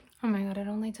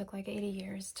only took like 80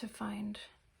 years to find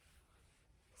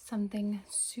something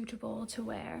suitable to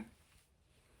wear.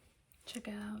 Check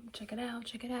it out, check it out,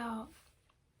 check it out.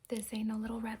 This ain't no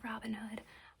little Red Robin Hood.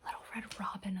 Little Red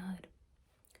Robin Hood.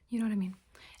 You know what I mean?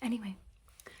 Anyway,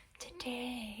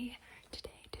 today,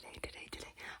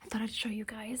 I thought I'd show you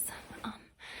guys, I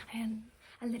had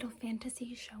a little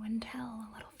fantasy show and tell,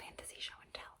 fantasy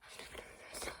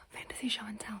show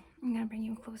and tell. I'm gonna bring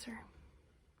you closer.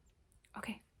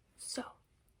 Okay, so,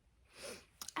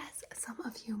 as some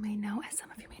of you may know,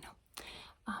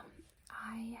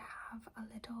 I have a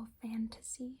little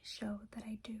fantasy show that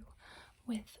I do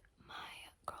with my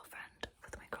girlfriend,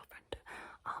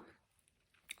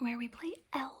 where we play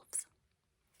elves.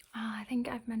 I think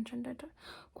I've mentioned it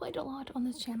quite a lot on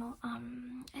this channel.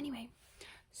 Anyway,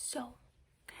 so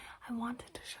I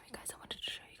wanted to show you guys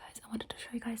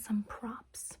some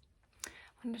props.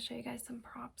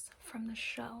 From the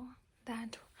show,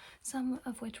 that some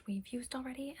of which we've used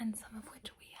already and some of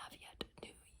which we have yet to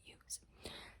use.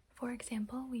 For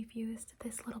example, we've used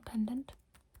this little pendant.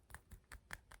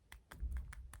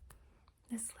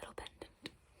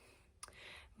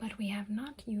 But we have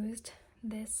not used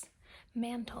this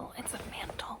mantle. It's a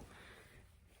mantle.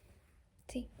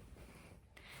 See?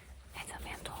 It's a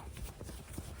mantle.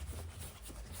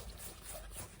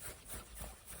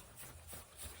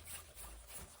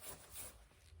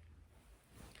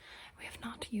 We have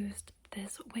not used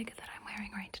this wig that I'm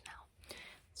wearing right now.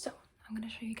 So I'm gonna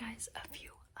show you guys a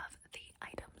few of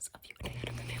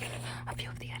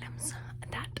the items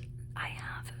that I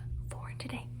have for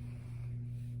today.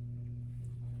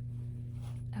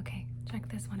 Okay, check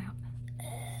this one out.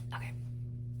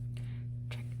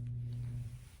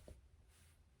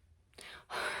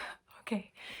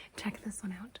 Okay. Check this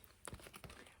one out.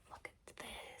 Look at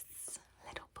this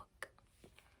little book.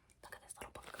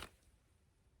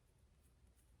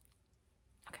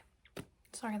 Okay.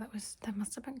 Sorry, that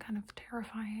must have been kind of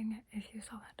terrifying if you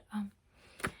saw that.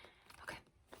 Okay.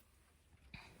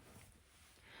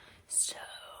 So,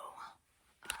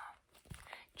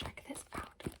 check this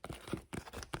out.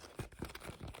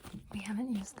 We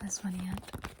haven't used this one yet.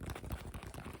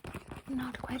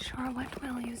 Not quite sure what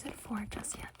we'll use it for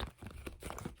just yet.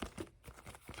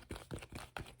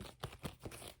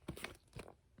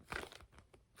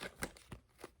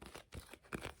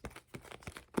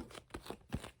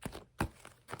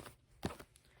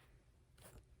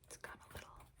 It's got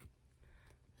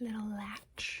a little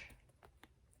latch.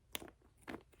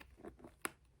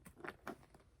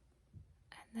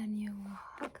 And then you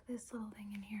hook this little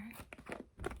thing in here.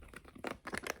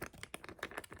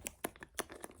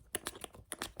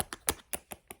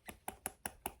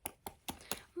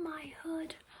 My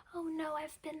hood. Oh no,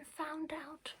 I've been found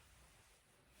out.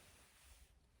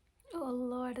 Oh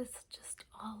Lord, it's just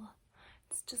all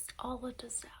a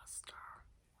disaster.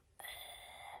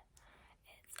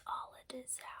 It's all a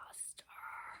disaster.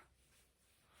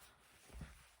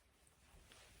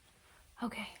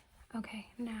 Okay,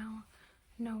 now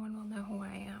no one will know who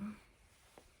I am.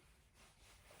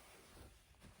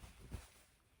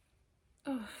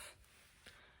 Ugh.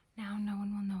 Now no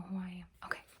one will know who I am.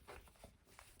 Okay.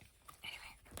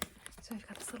 Anyway, so we've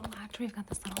got this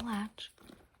little latch.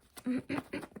 And then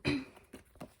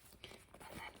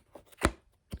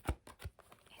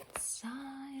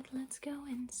inside, let's go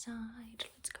inside.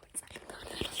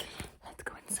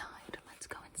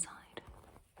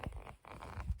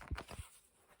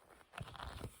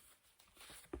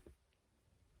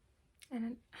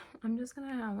 And I'm just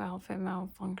gonna have outfit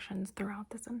malfunctions throughout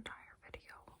this entire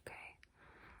video, okay?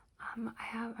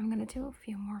 I'm gonna do a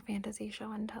few more fantasy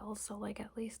show and tells, so like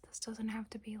at least this doesn't have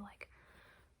to be like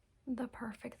the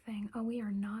perfect thing. Oh, we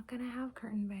are not gonna have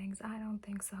curtain bangs. I don't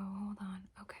think so. Hold on.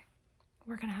 Okay.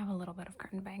 We're gonna have a little bit of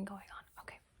curtain bang going on.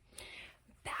 Okay.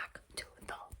 Back to the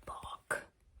book.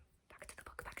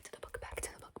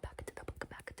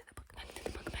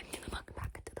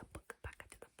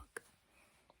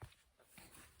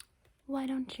 Why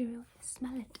don't you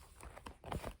smell it?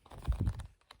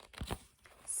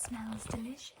 Smells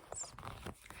delicious.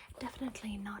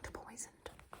 Definitely not poisoned.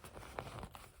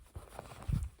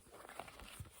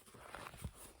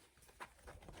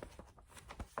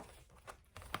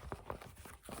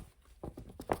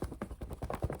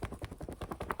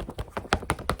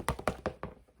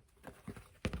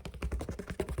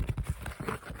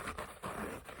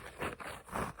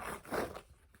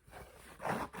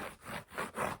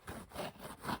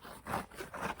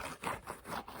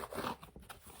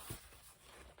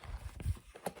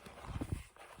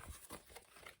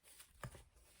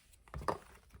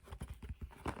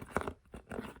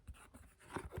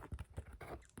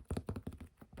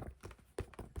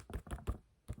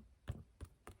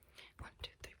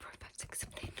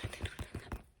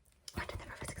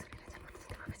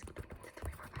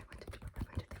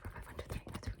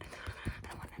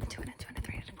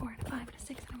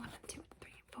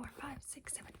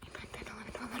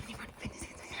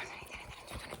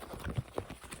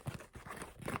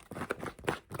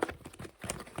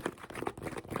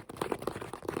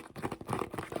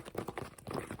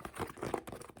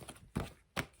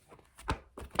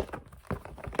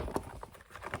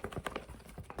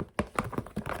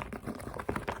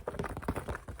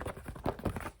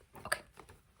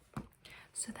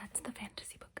 So that's the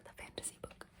fantasy book, the fantasy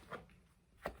book.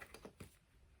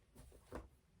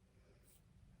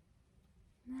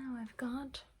 Now I've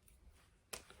got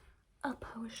a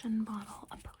potion bottle,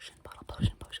 a potion bottle,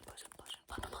 potion bottle,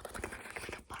 bottle.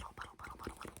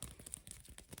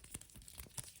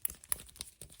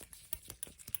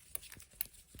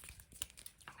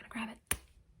 I'm gonna grab it.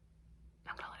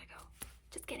 I'm gonna let it go.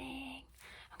 Just kidding.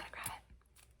 I'm gonna grab it.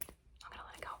 I'm gonna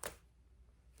let it go.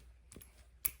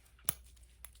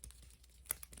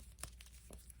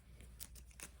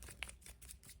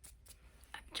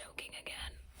 I'm joking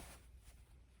again.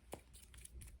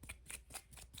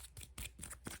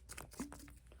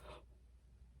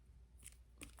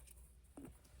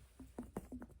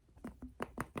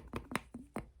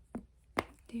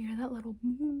 Do you hear that little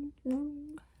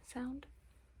sound?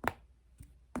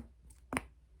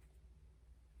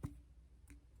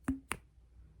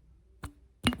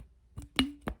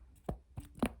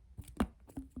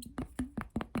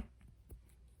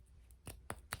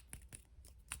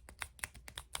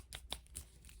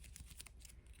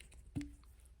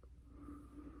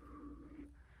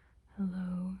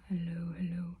 Hello, hello,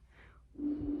 hello.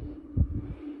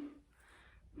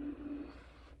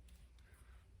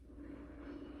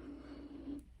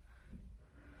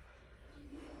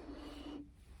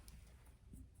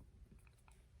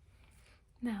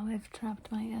 Now I've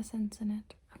trapped my essence in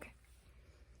it. Okay.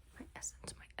 My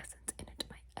essence in it,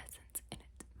 my essence in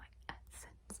it, my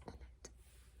essence in it.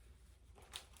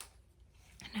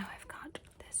 And now I've got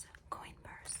this coin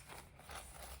purse.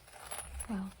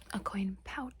 Well, a coin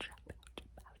pouch.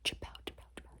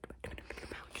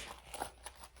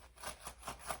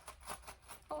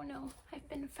 Oh no, I've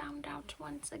been found out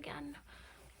once again.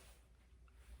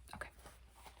 Okay.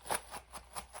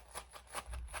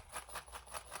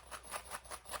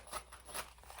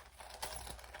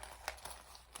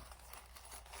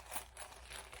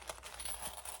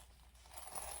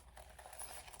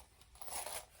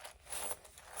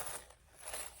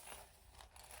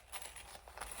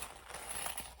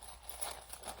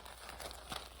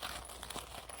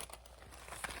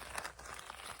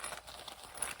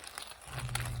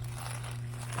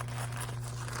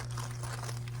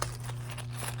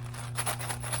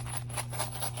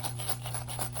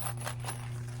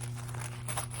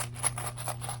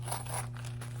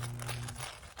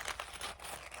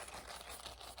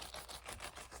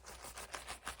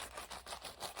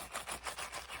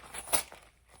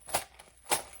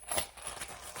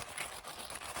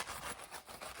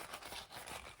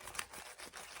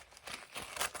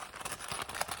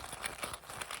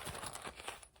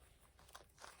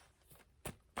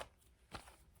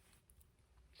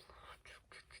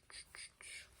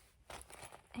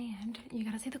 And you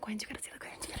gotta see the coins, you gotta see the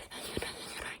coins,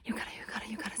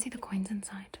 you gotta see the coins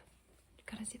inside. You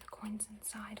gotta see the coins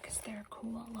inside because they're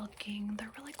cool looking.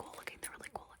 They're really cool looking. They're really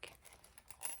cool looking.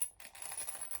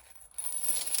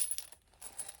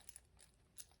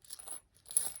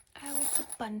 Oh, it's a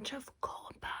bunch of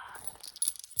copper.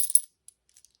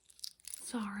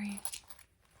 Sorry.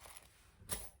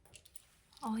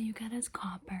 All you get is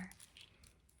copper.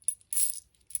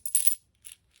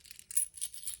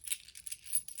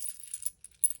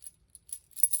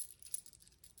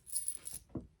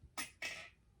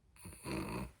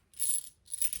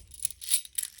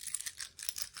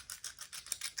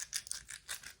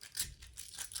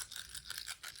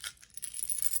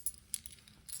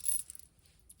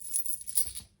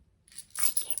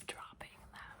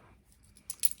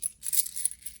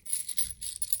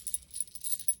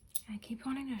 I keep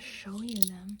wanting to show you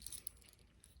them.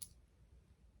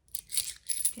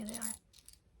 Here they are.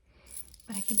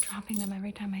 But I keep dropping them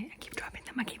every time I keep dropping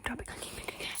them. I keep dropping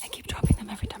them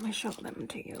every time I show them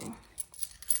to you.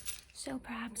 So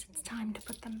perhaps it's time to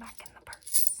put them back in the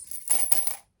purse.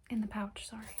 In the pouch,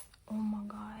 sorry. Oh my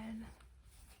god.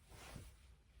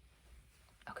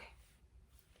 Okay.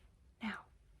 Now.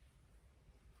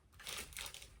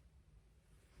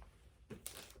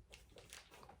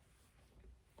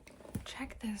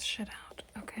 Check this shit out,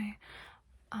 okay?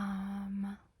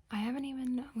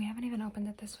 We haven't even opened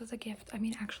it. This was a gift. I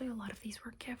mean, actually a lot of these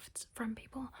were gifts from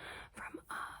people, from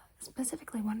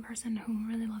specifically one person who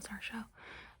really loves our show.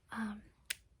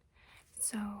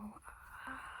 So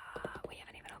we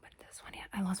haven't even opened this one yet.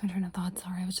 I lost my train of thought,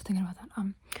 sorry, I was just thinking about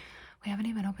that. We haven't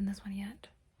even opened this one yet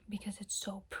because it's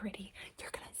so pretty.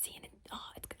 You're gonna see it.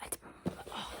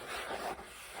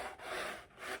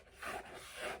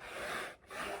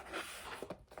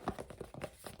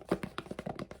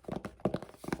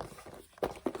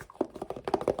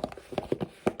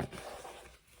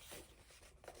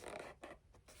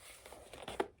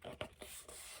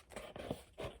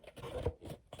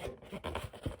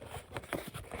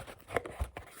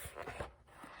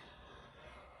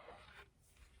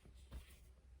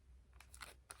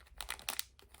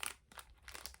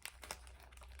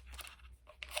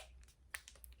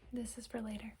 This is for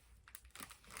later.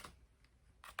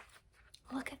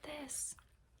 Look at this.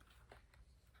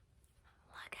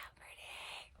 Look how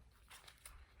pretty.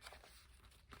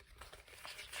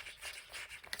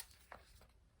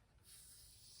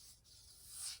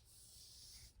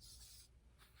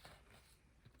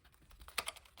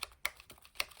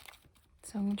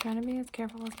 So I'm trying to be as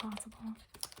careful as possible.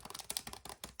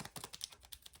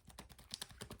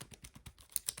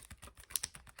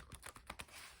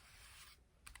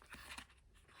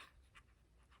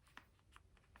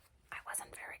 I wasn't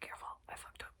very careful. I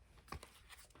fucked up.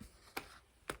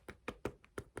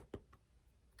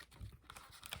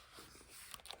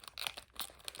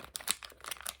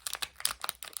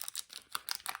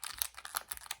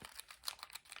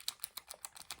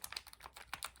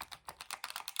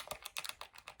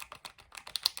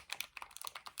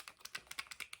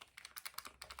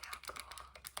 How cool.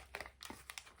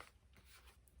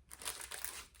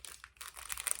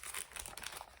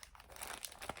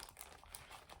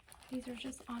 These are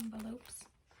just envelopes.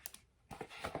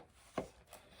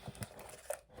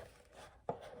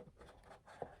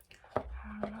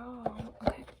 Hello.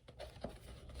 Okay.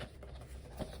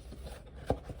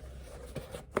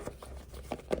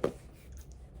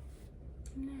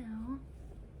 Now,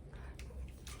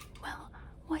 well,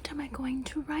 what am I going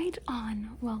to write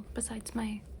on? Well, besides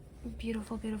my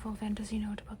beautiful, beautiful fantasy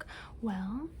notebook.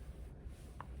 Well,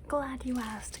 glad you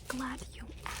asked. Glad you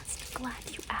asked.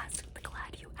 Glad you asked.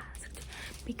 Glad you asked.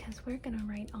 Because we're gonna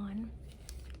write on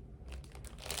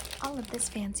all of this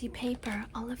fancy paper.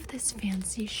 All of this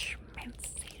fancy schmancy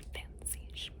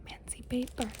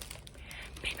paper.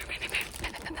 Paper, paper, paper,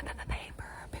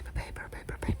 paper, paper,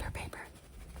 paper, paper, paper.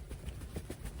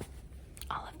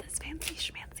 All of this fancy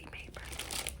schmancy paper.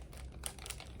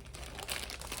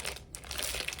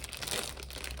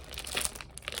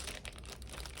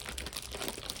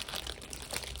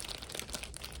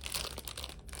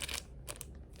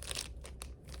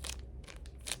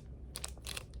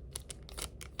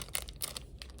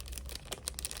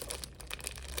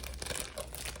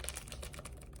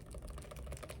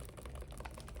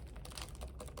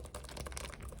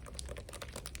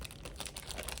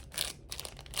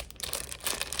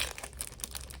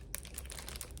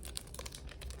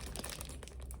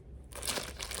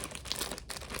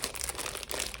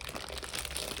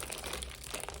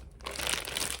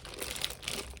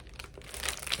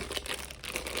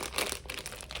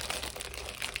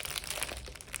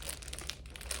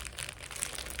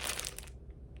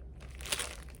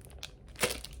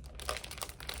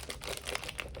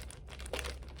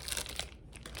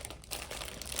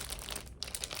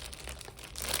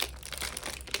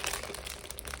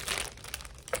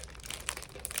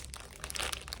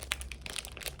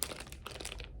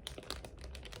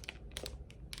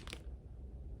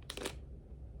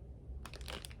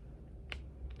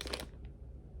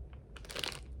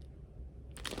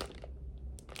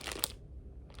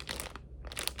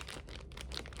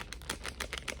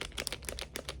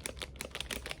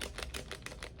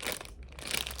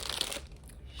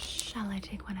 Shall I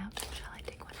take one out? Shall I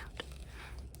take one out?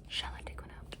 Shall I take one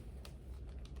out?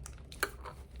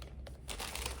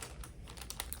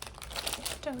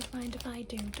 Don't mind if I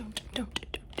do.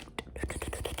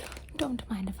 Don't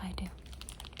mind if I do.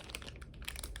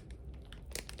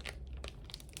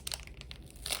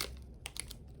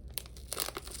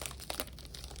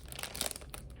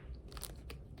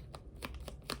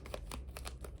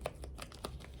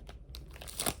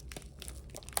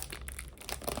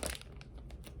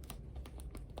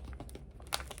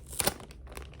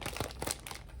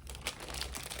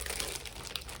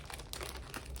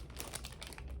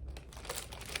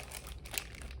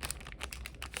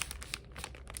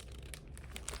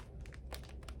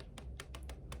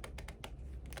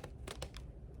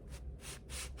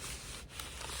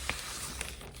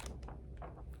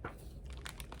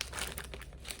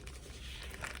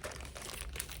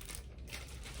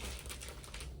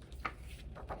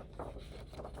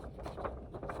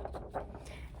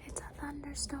 It's a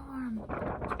thunderstorm.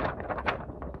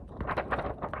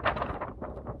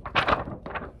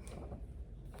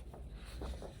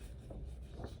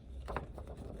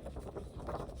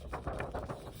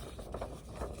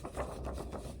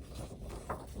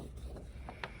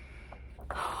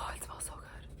 Oh, it smells so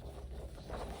good.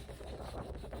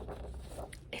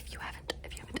 If you haven't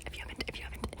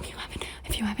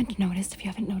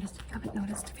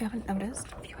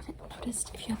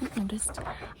noticed,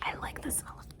 I like the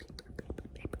smell of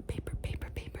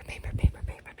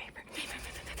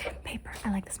paper.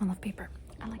 I like the smell of paper.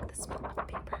 I like the smell of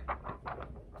paper.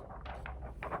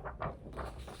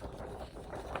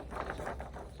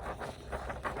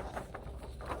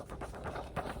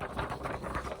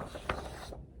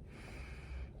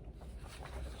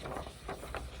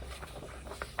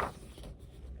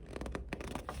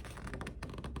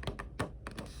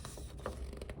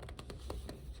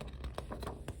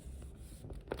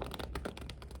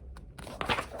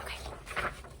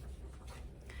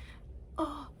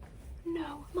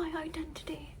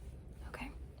 identity. Okay.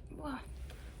 Well,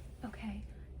 okay.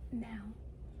 Now.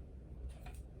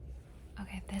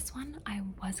 Okay, this one I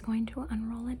was going to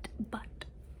unroll it, but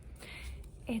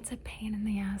it's a pain in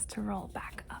the ass to roll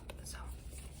back up. So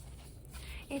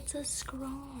it's a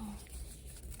scroll.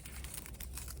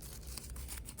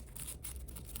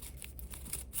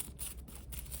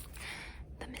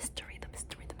 The mystery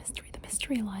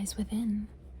lies within.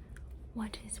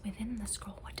 What is within the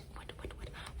scroll? What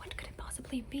could it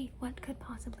possibly be? What could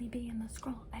possibly be in the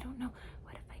scroll? I don't know.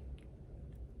 What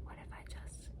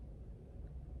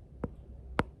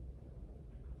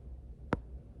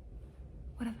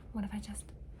if I just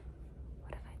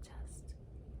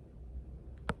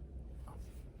oh.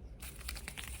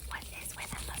 What is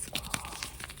within the scroll?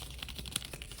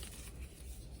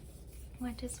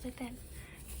 What is within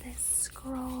this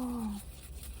scroll?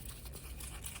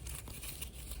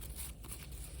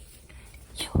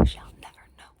 You shall never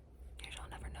know. You shall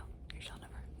never know. You shall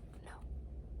never know.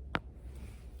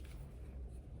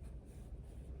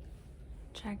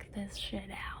 Check this shit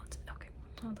out. Okay,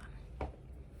 hold on.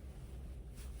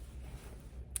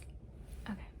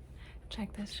 Okay,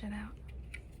 check this shit out.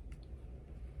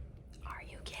 Are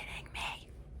you kidding me?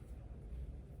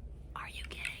 Are you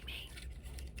kidding me?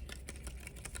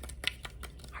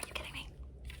 Are you kidding me?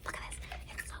 Look at this.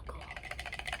 It's so cool.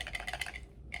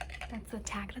 That's the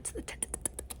tag. That's the tag.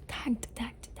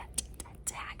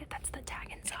 That's the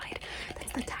tag inside.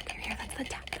 That's the tag here. That's the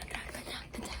tag. The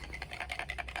tag.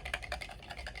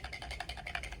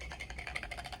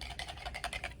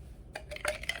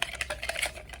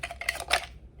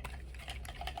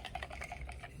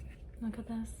 Look at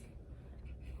this.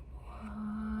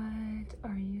 What?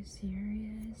 Are you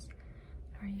serious?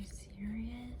 Are you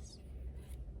serious?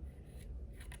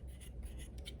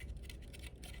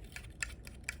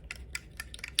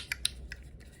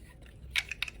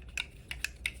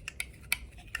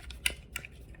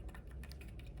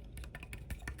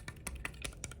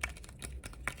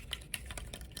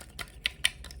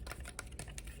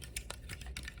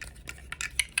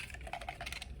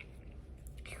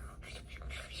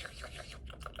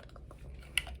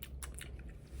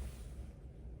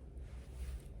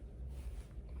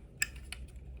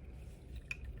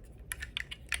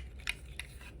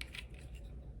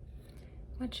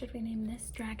 What should we name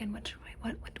this dragon? What should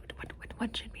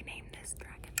we name this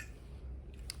dragon?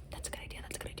 That's a good idea.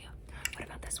 That's a good idea. What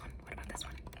about this one?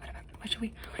 What should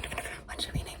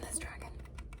we name this dragon?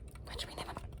 What should we name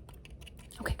him?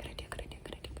 Okay, good idea.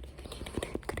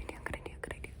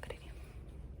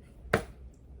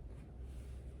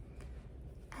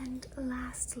 And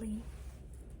lastly,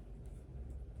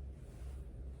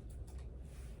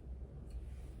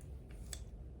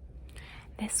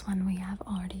 this one we have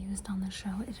already used on the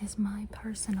show. It is my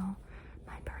personal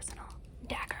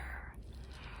dagger.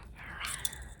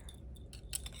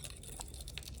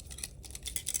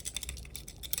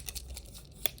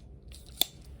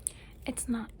 It's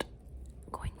not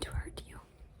going to hurt you.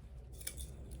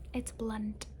 It's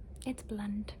blunt. It's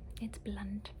blunt. It's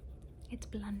blunt. It's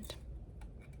blunt.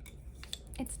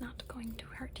 It's not going to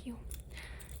hurt you.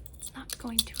 It's not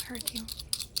going to hurt you.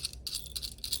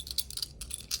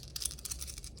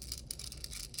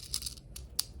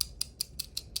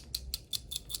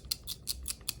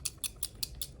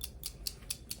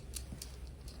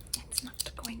 It's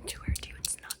not going to hurt you.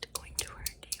 It's not going to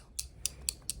hurt you.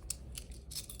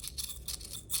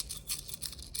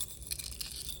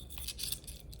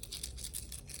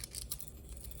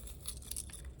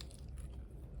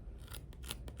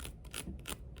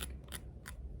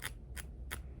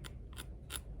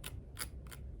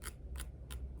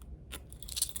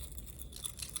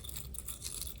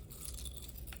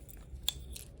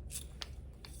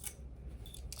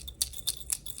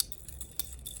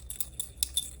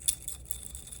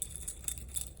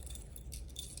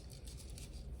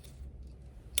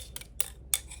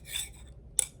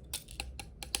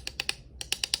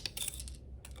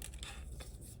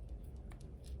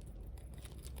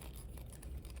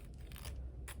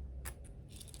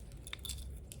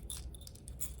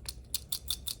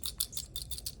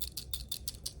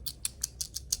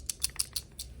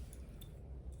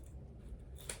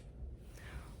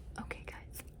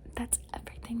 That's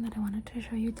everything that I wanted to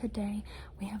show you today.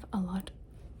 We have a lot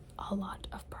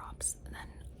of props then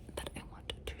that I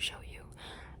want to show you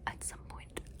at some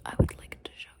point. I would like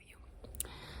to show you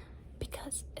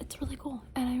because it's really cool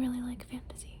and I really like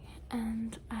fantasy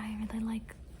and I really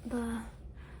like the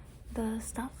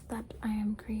stuff that I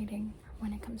am creating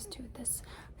when it comes to this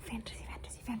fantasy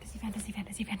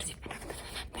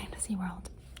world.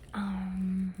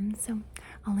 So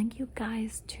I'll link you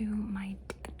guys to my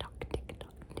TikTok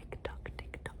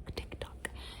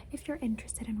if you're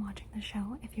interested in watching the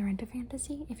show, if you're into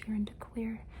fantasy, if you're into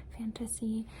queer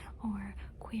fantasy or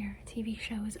queer TV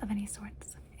shows of any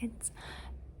sorts, it's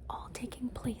all taking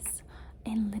place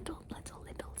in little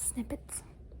snippets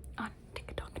on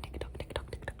TikTok, TikTok,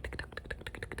 TikTok, TikTok, TikTok, TikTok,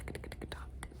 TikTok,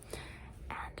 TikTok.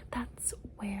 And that's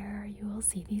where you will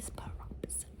see these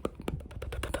props.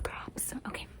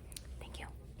 Okay.